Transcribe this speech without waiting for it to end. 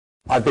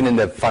I've been in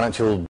the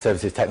financial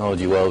services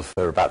technology world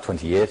for about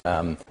 20 years.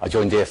 I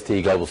joined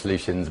DST Global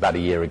Solutions about a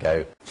year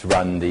ago to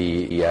run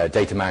the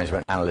data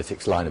management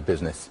analytics line of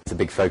business. It's a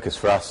big focus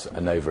for us,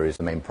 and Nova is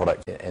the main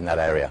product in that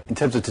area. In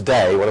terms of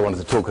today, what I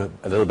wanted to talk a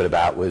little bit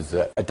about was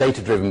a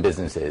data-driven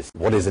businesses.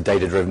 What is a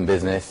data-driven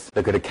business?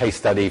 Look at a case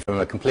study from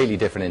a completely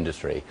different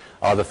industry.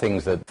 Are the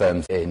things that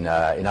firms in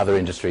other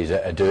industries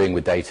are doing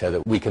with data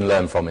that we can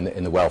learn from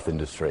in the wealth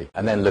industry?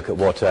 And then look at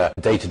what a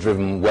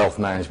data-driven wealth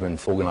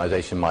management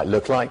organization might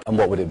look like,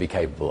 and what would it be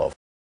capable of.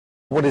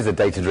 What is a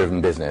data-driven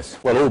business?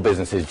 Well, all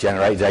businesses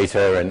generate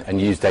data and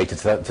use data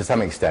to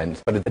some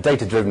extent, but a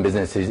data-driven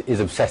business is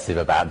obsessive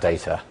about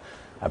data,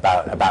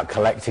 about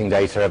collecting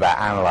data, about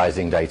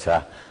analyzing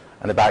data,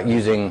 and about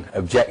using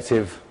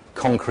objective,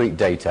 concrete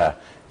data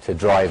to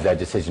drive their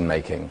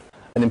decision-making.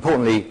 And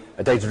importantly,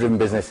 a data-driven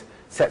business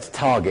sets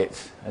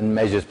targets and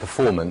measures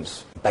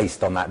performance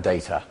based on that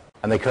data.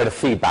 And they create a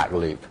feedback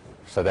loop.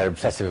 So they're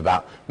obsessive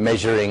about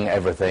measuring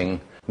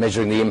everything,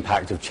 measuring the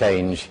impact of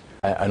change,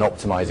 and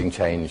optimizing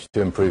change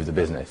to improve the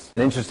business.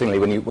 And interestingly,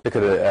 when you look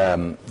at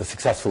the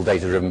successful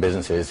data-driven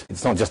businesses,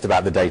 it's not just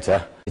about the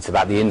data, it's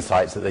about the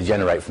insights that they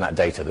generate from that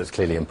data that's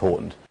clearly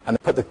important. And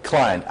they put the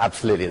client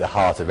absolutely at the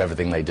heart of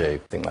everything they do.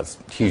 I think that's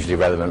hugely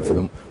relevant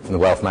from the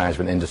wealth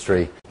management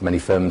industry. Many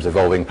firms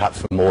evolving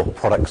perhaps from more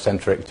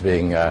product-centric to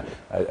being a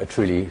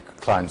truly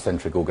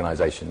client-centric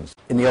organizations.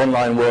 In the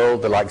online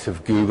world, the likes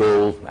of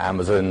Google,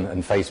 Amazon,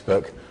 and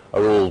Facebook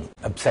are all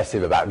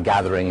obsessive about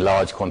gathering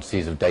large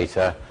quantities of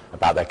data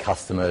about their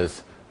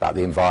customers, about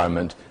the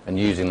environment, and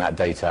using that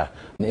data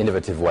in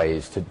innovative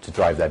ways to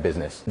drive their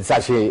business. It's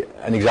actually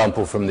an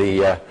example from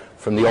the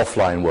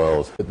offline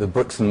world, the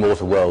bricks and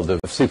mortar world of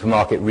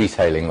supermarket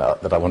retailing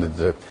that I wanted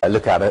to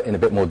look at in a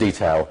bit more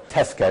detail.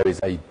 Tesco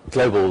is a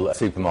global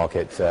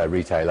supermarket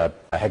retailer,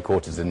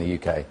 headquarters in the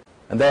UK.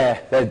 And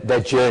their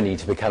journey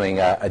to becoming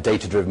a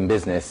data-driven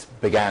business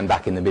began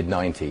back in the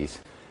mid-90s.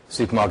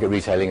 Supermarket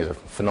retailing is a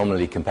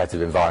phenomenally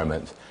competitive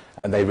environment,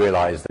 and they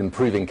realized that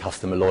improving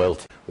customer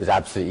loyalty was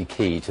absolutely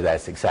key to their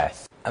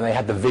success. And they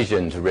had the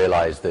vision to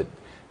realize that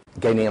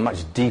gaining a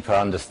much deeper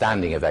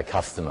understanding of their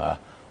customer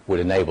would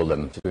enable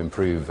them to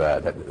improve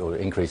or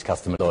increase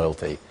customer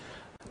loyalty.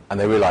 And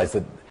they realized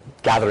that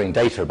gathering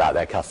data about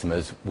their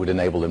customers would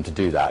enable them to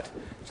do that.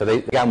 So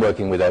they began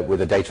working with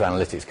a data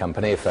analytics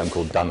company, a firm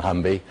called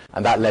Dunnhumby,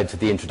 and that led to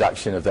the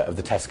introduction of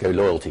the Tesco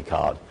loyalty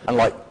card.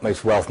 Unlike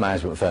most wealth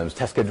management firms,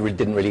 Tesco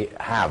didn't really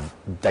have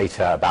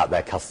data about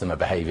their customer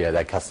behavior,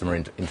 their customer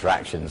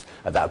interactions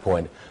at that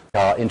point.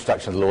 Our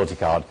introduction of the loyalty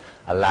card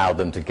allowed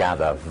them to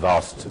gather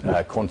vast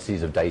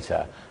quantities of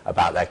data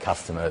about their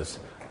customers'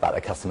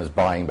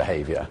 buying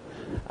behavior.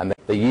 And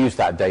they used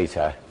that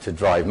data to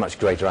drive much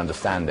greater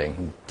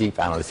understanding, deep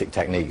analytic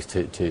techniques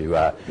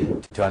to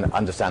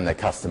understand their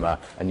customer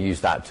and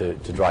use that to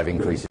drive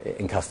increase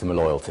in customer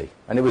loyalty.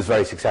 And it was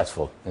very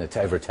successful.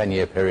 Over a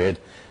 10-year period,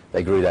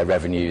 they grew their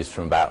revenues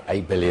from about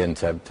 8 billion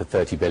to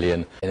 30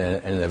 billion. In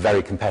a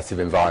very competitive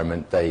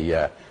environment,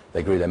 they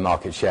grew their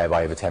market share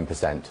by over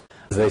 10%.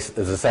 As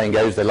the saying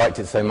goes, they liked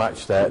it so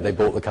much that they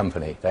bought the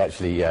company. They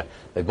actually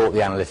they bought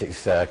the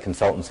analytics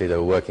consultancy they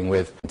were working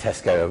with.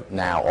 Tesco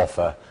now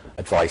offer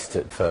advice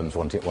to firms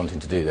wanting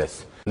to do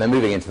this. And they're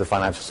moving into the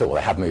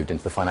they have moved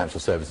into the financial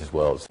services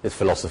world. This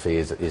philosophy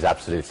is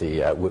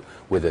absolutely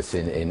with us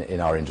in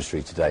our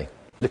industry today.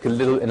 Look in a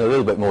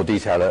little bit more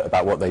detail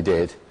about what they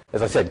did.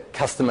 As I said,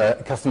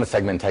 customer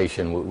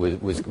segmentation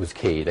was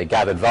key. They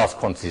gathered vast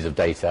quantities of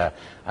data,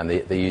 and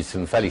they used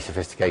some fairly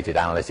sophisticated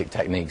analytic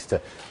techniques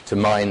to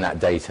mine that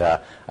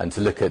data and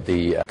to look at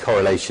the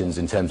correlations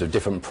in terms of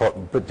different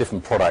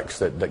products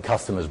that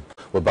customers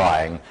were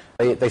buying.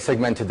 They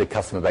segmented the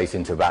customer base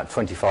into about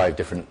 25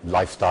 different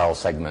lifestyle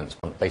segments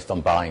based on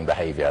buying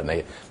behavior, and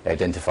they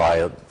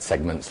identify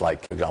segments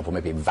like, for example,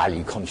 maybe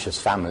value-conscious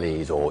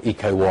families or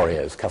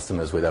eco-warriors,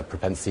 customers with a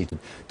propensity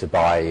to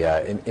buy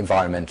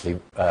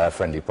environmentally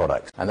friendly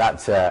products. And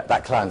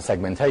that client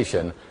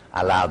segmentation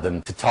allowed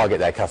them to target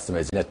their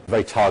customers in a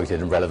very targeted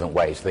and relevant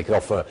way. So they could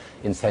offer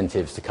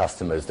incentives to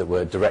customers that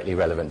were directly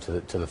relevant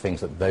to the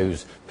things that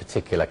those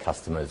particular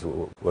customers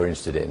were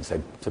interested in.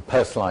 So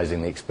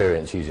personalizing the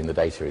experience using the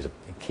data is a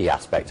key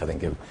aspect, I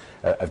think,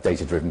 of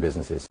data-driven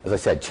businesses. As I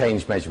said,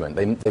 change measurement.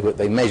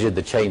 They measured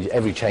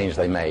every change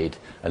they made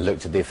and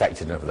looked at the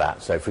effectiveness of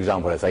that. So, for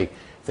example, if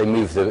they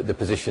moved the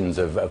positions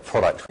of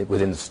product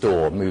within the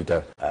store, moved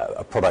a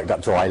product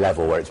up to eye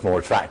level where it's more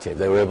attractive,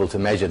 they were able to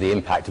measure the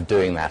impact of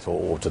doing that,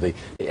 or to the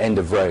end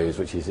of rows,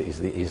 which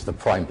is the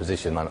prime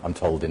position, I'm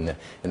told, in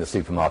the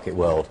supermarket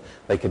world.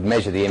 They could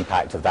measure the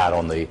impact of that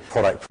on the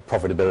product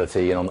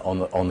profitability and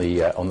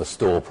on the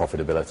store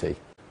profitability.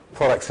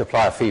 Product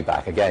supplier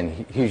feedback,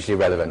 again, hugely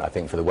relevant, I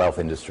think, for the wealth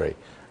industry.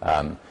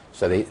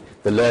 So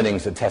the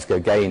learnings that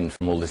Tesco gained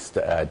from all this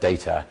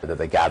data that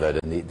they gathered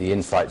and the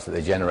insights that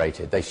they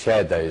generated, they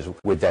shared those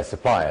with their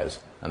suppliers,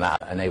 and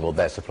that enabled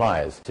their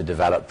suppliers to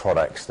develop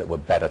products that were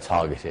better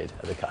targeted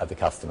at the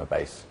customer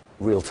base.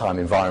 Real-time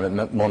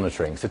environment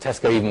monitoring. So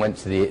Tesco even went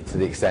to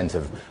the extent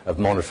of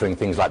monitoring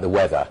things like the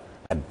weather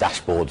had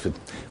dashboards with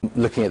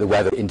looking at the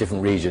weather in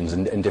different regions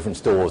and in different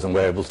stores, and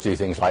we're able to do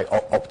things like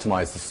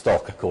optimize the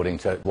stock according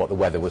to what the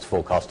weather was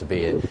forecast to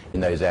be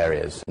in those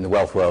areas. In the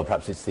wealth world,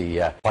 perhaps it's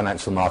the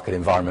financial market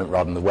environment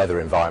rather than the weather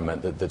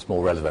environment that's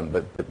more relevant,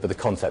 but the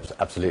concept's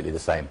absolutely the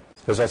same.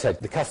 As I said,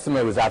 the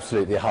customer was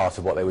absolutely at the heart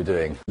of what they were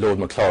doing. Lord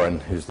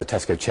Maclaurin, who's the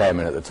Tesco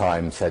chairman at the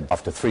time, said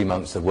after 3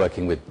 months of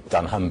working with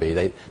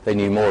Dunnhumby, they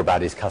knew more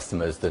about his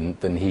customers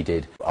than he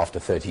did after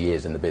 30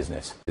 years in the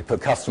business. They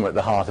put customer at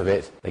the heart of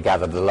it. They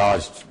gathered a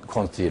large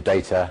quantity of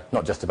data,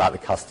 not just about the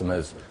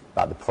customers,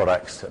 about the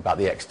products, about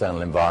the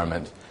external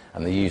environment,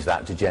 and they used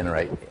that to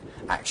generate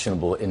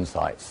actionable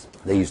insights.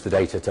 They used the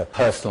data to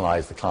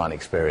personalize the client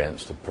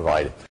experience, to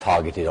provide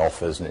targeted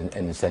offers and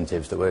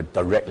incentives that were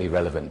directly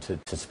relevant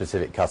to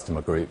specific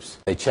customer groups.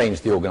 They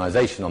changed the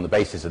organization on the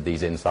basis of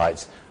these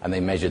insights, and they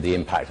measured the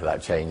impact of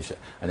that change,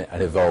 and it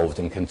evolved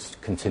and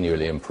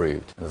continually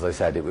improved. And as I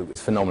said, it was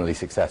phenomenally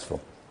successful.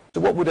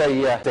 So what would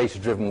a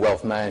data-driven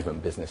wealth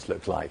management business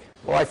look like?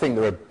 Well, I think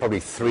there are probably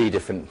 3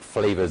 different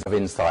flavors of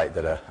insight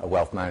that a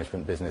wealth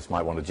management business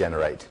might want to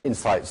generate.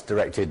 Insights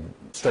directed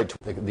straight to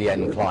the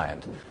end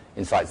client.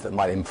 Insights that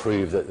might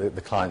improve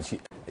the client's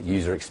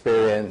user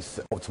experience,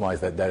 optimize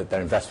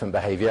their investment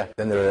behavior.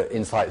 Then there are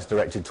insights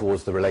directed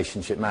towards the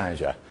relationship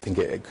manager. I think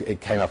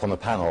it came up on the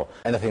panel.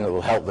 Anything that will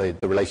help the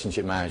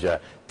relationship manager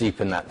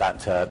deepen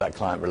that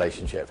client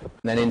relationship. And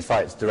then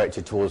insights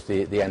directed towards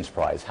the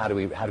enterprise. How do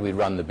we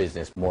run the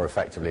business more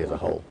effectively as a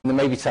whole? And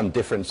there may be some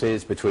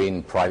differences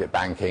between private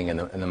banking and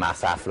the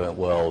mass affluent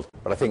world,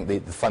 but I think the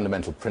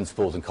fundamental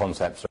principles and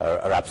concepts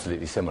are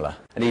absolutely similar.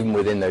 And even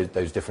within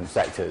those different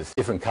sectors,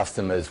 different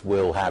customers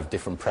will have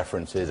different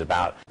preferences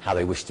about how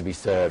they wish to be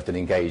served and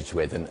engaged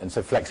with, and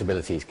so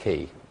flexibility is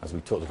key. As we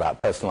talked about,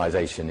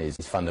 personalization is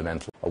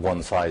fundamental. A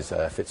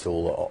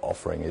one-size-fits-all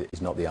offering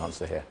is not the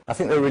answer here. I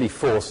think there are really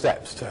 4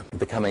 steps to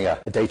becoming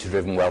a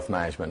data-driven wealth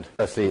management.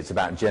 Firstly, it's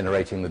about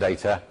generating the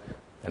data,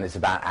 and it's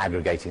about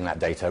aggregating that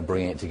data,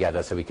 bringing it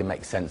together so we can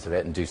make sense of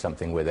it and do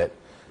something with it.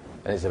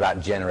 And it's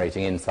about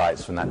generating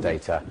insights from that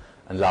data.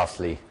 And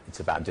lastly, it's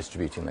about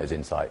distributing those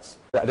insights.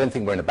 I don't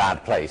think we're in a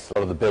bad place. A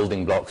lot of the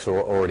building blocks are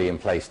already in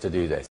place to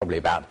do this. Probably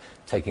about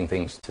taking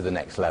things to the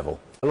next level.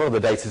 A lot of the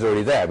data is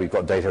already there. We've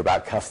got data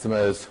about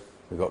customers,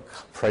 we've got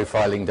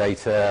profiling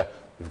data,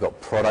 we've got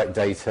product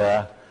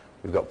data,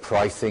 we've got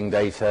pricing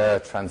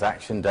data,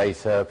 transaction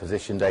data,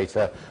 position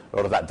data. A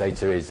lot of that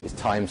data is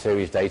time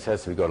series data,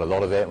 so we've got a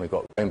lot of it, and we've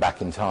got going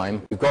back in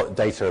time. We've got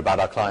data about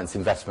our clients'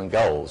 investment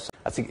goals.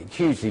 That's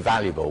hugely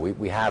valuable.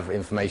 We have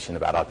information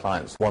about our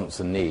clients'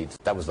 wants and needs.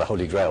 That was the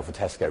holy grail for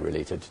Tesco,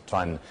 really, to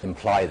try and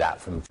imply that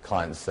from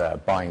clients'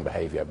 buying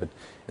behaviour. But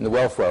in the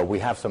wealth world, we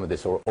have some of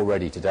this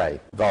already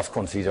today. Vast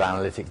quantities of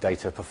analytic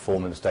data,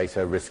 performance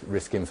data,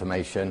 risk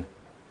information.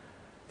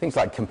 Things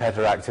like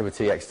competitor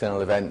activity,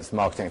 external events,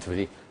 marketing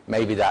activity.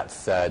 Maybe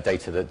that's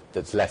data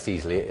that's less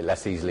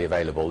easily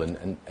available,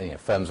 and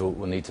firms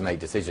will need to make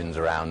decisions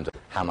around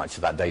how much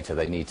of that data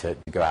they need to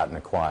go out and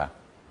acquire.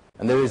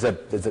 And there's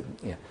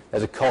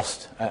a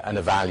cost and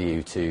a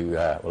value to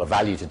a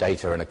value to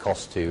data and a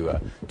cost to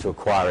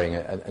acquiring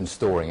and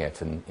storing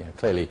it. And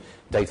clearly,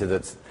 data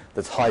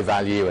that's high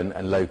value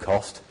and low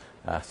cost.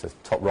 So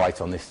top right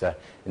on this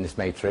in this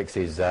matrix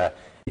is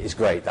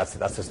great. That's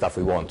the stuff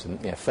we want.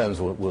 And firms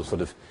will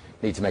sort of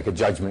need to make a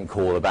judgment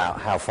call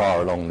about how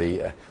far along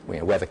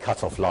where the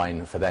cut-off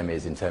line for them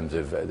is in terms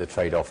of the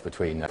trade-off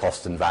between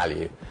cost and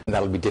value. And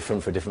that'll be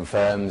different for different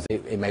firms.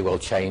 It may well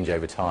change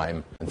over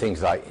time. And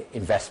things like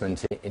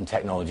investment in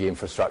technology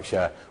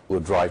infrastructure will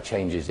drive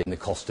changes in the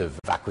cost of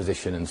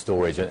acquisition and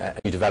storage. And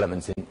new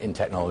developments in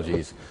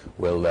technologies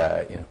will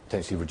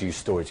potentially reduce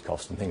storage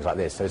costs and things like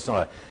this. So it's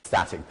not a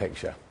static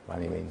picture by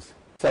any means.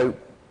 So,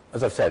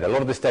 as I've said, a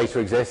lot of this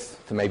data exists,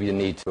 so maybe the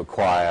need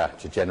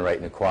to generate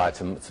and acquire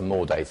some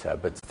more data.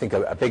 But I think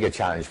a bigger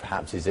challenge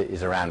perhaps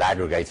is around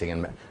aggregating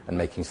and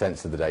making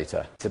sense of the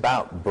data. It's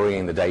about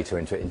bringing the data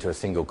into a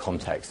single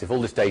context. If all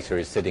this data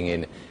is sitting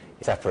in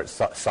separate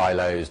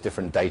silos,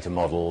 different data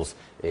models,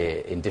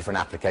 in different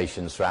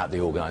applications throughout the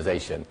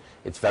organization,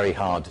 it's very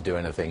hard to do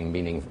anything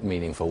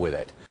meaningful with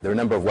it. There are a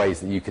number of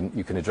ways that you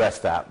can address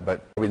that,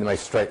 but probably the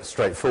most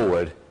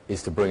straightforward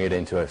is to bring it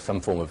into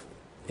some form of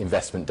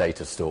investment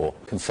data store,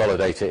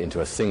 consolidate it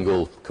into a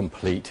single,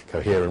 complete,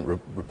 coherent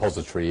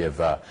repository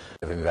of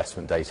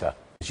investment data.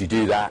 As you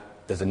do that,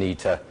 there's a need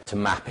to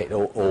map it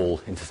all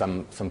into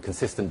some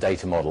consistent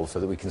data model so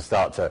that we can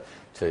start to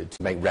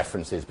make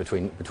references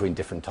between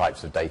different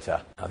types of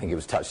data. I think it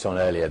was touched on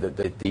earlier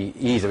that the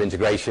ease of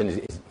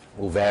integration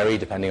will vary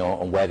depending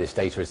on where this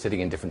data is sitting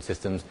in different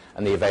systems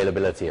and the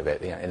availability of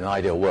it. In an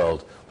ideal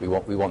world, we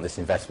want this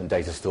investment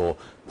data store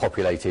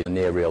populated on a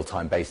near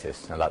real-time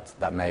basis. Now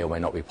that may or may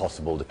not be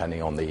possible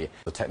depending on the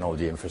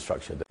technology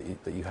infrastructure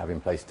that you have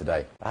in place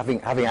today.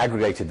 Having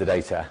aggregated the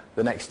data,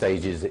 the next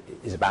stage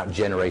is about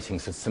generating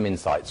some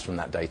insights from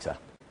that data.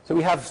 So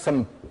we have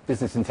some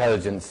business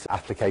intelligence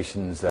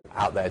applications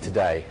out there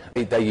today.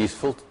 They're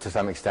useful to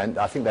some extent.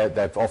 I think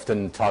they're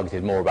often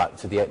targeted more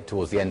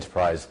towards the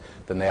enterprise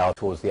than they are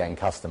towards the end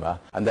customer,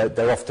 and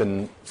they're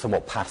often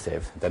somewhat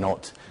passive. They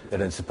don't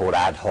support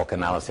ad hoc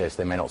analysis.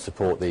 They may not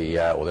support or they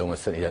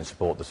almost certainly don't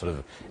support the sort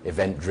of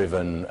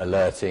event-driven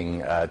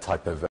alerting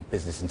type of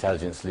business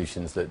intelligence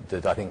solutions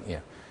that I think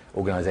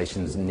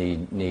organizations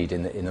need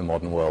in the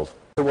modern world.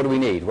 So what do we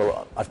need?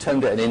 Well, I've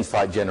termed it an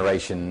insight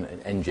generation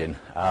engine.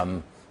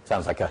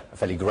 Sounds like a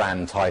fairly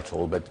grand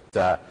title, but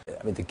I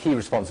mean, the key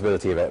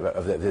responsibility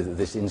of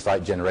this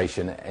insight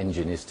generation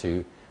engine is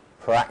to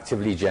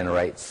proactively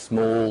generate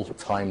small,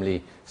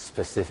 timely,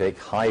 specific,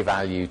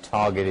 high-value,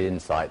 targeted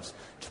insights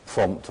to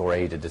prompt or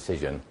aid a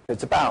decision.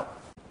 It's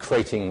about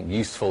creating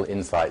useful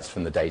insights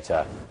from the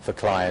data for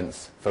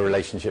clients, for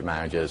relationship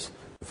managers,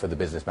 for the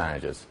business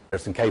managers. There are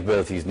some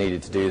capabilities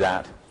needed to do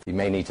that. You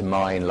may need to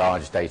mine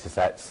large data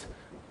sets,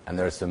 and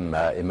there are some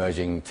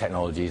emerging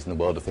technologies in the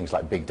world of things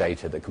like big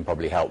data that can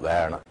probably help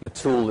there. And a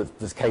tool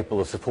that's capable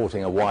of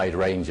supporting a wide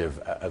range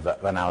of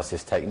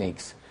analysis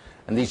techniques.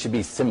 And these should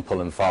be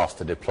simple and fast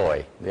to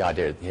deploy. The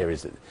idea here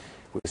is that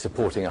we're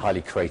supporting a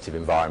highly creative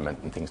environment,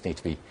 and things need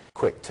to be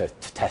quick to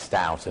test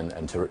out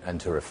and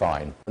to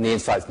refine. And the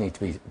insights need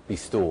to be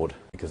stored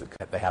because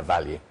they have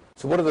value.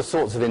 So what are the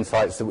sorts of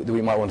insights that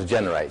we might want to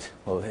generate?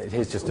 Well,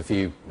 here's just a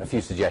few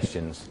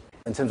suggestions.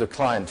 In terms of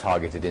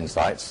client-targeted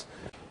insights,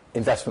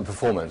 investment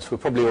performance. We're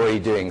probably already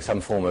doing some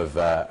form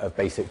of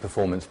basic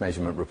performance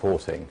measurement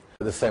reporting.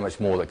 But there's so much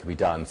more that could be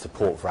done.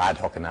 Support for ad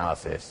hoc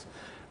analysis,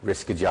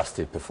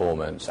 risk-adjusted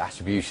performance,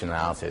 attribution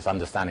analysis,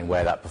 understanding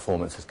where that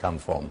performance has come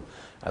from,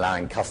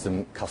 allowing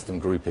custom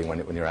grouping when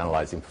you're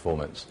analysing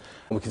performance.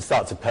 And we can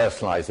start to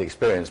personalise the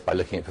experience by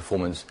looking at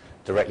performance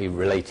directly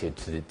related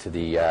to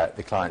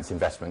the client's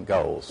investment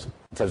goals.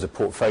 In terms of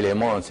portfolio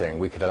monitoring,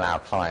 we could allow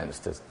clients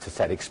to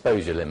set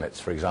exposure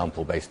limits, for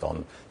example, based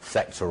on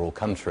sector or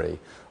country,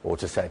 or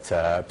to set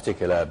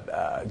particular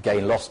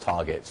gain-loss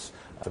targets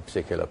for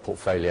particular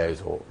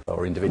portfolios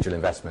or individual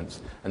investments,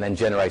 and then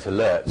generate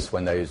alerts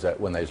when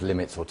those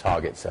limits or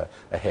targets are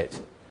hit.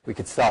 We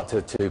could start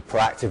to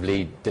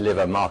proactively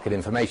deliver market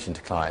information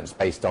to clients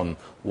based on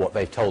what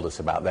they've told us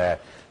about their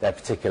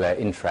particular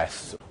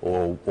interests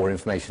or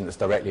information that's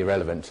directly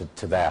relevant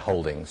to their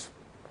holdings.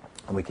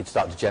 And we could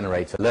start to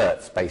generate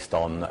alerts based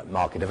on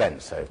market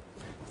events. So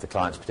if the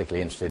client's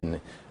particularly interested in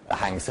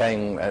Hang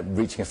Seng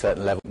reaching a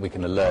certain level, we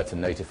can alert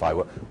and notify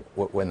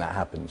when that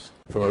happens.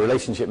 From a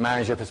relationship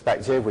manager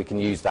perspective, we can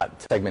use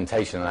that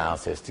segmentation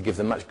analysis to give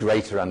them much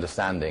greater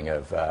understanding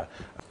of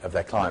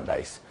their client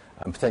base,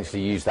 and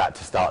potentially use that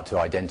to start to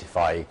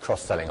identify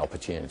cross-selling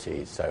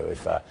opportunities. So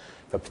if a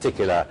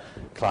particular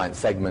client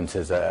segment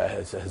has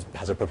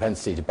a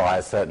propensity to buy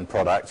a certain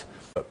product,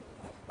 but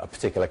a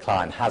particular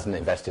client hasn't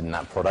invested in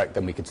that product,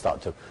 then we could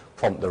start to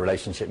prompt the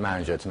relationship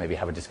manager to maybe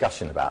have a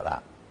discussion about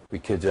that. We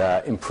could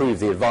improve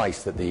the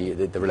advice that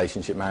the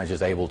relationship manager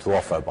is able to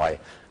offer by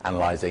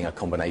analysing a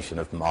combination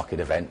of market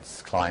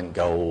events, client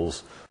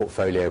goals,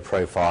 portfolio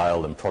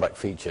profile and product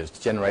features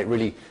to generate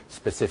really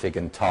specific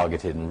and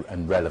targeted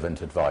and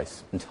relevant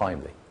advice and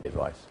timely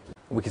advice.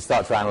 We could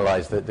start to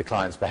analyse the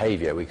client's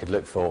behaviour. We could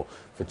look for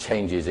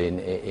changes in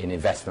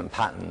investment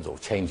patterns or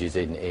changes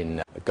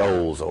in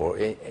goals or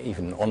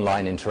even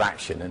online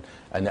interaction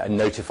and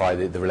notify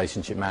the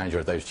relationship manager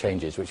of those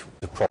changes, which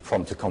would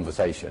prompt a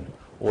conversation,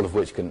 all of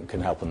which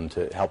can help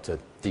to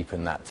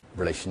deepen that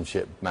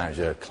relationship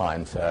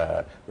manager-client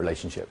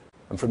relationship.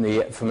 And from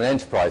an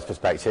enterprise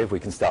perspective,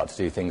 we can start to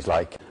do things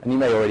like, and you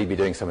may already be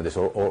doing some of this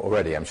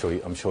already, I'm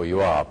sure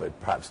you are, but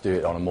perhaps do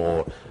it on a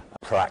more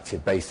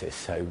proactive basis.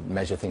 So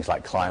measure things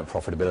like client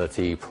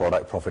profitability,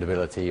 product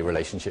profitability,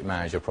 relationship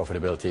manager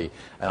profitability,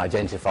 and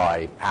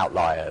identify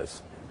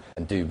outliers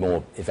and do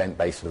more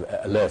event-based sort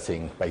of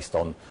alerting based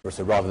on,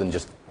 so rather than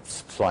just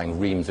supplying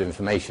reams of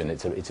information,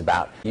 it's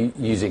about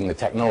using the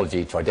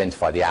technology to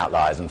identify the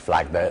outliers and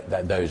flag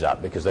those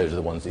up, because those are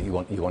the ones that you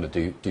want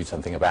to do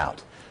something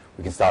about.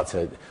 We can start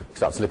to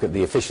look at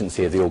the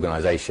efficiency of the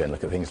organisation,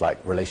 look at things like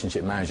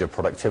relationship manager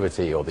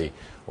productivity or the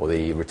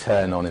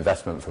return on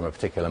investment from a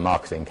particular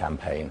marketing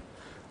campaign.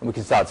 And we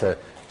can start to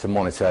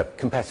monitor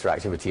competitor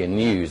activity in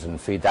news and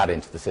feed that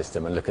into the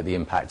system and look at the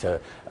impact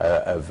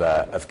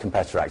of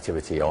competitor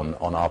activity on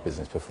our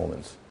business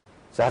performance.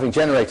 So having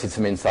generated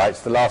some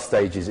insights, the last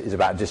stage is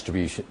about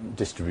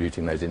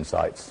distributing those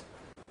insights.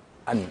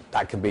 And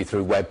that can be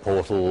through web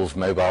portals,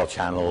 mobile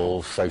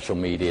channels, social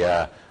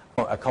media,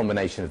 a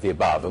combination of the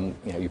above. And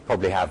you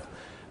probably have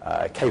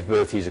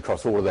capabilities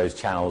across all of those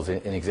channels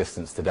in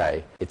existence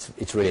today.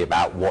 It's really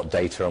about what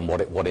data and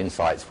what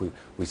insights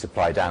we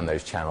supply down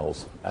those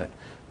channels.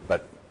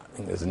 But I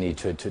think there's a need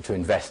to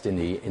invest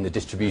in the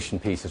distribution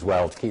piece as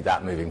well to keep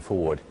that moving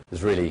forward.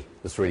 There's really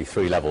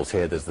three levels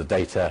here. There's the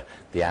data,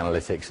 the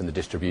analytics, and the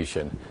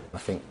distribution. I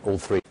think all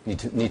three need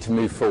to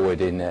move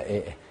forward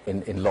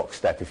in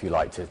lockstep, if you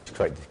like, to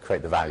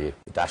create the value.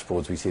 The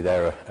dashboards we see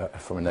there are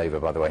from Innova,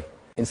 by the way.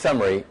 In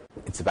summary,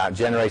 it's about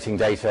generating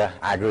data,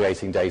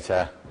 aggregating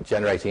data,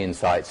 generating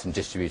insights, and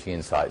distributing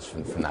insights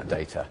from that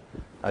data.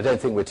 I don't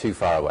think we're too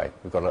far away.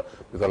 We've got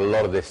a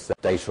lot of this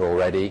data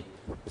already.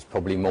 There's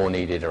probably more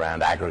needed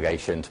around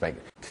aggregation to make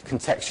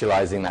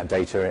contextualizing that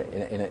data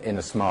in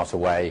a smarter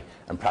way,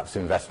 and perhaps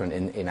investment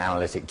in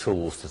analytic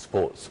tools to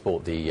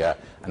support the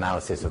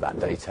analysis of that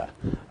data.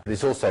 But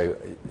it's also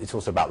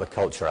about the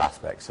culture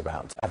aspects,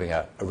 about having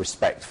a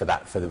respect for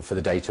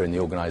the data in the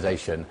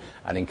organisation,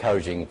 and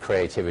encouraging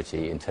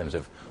creativity in terms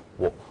of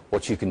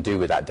what you can do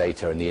with that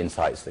data and the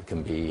insights that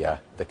can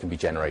be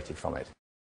generated from it.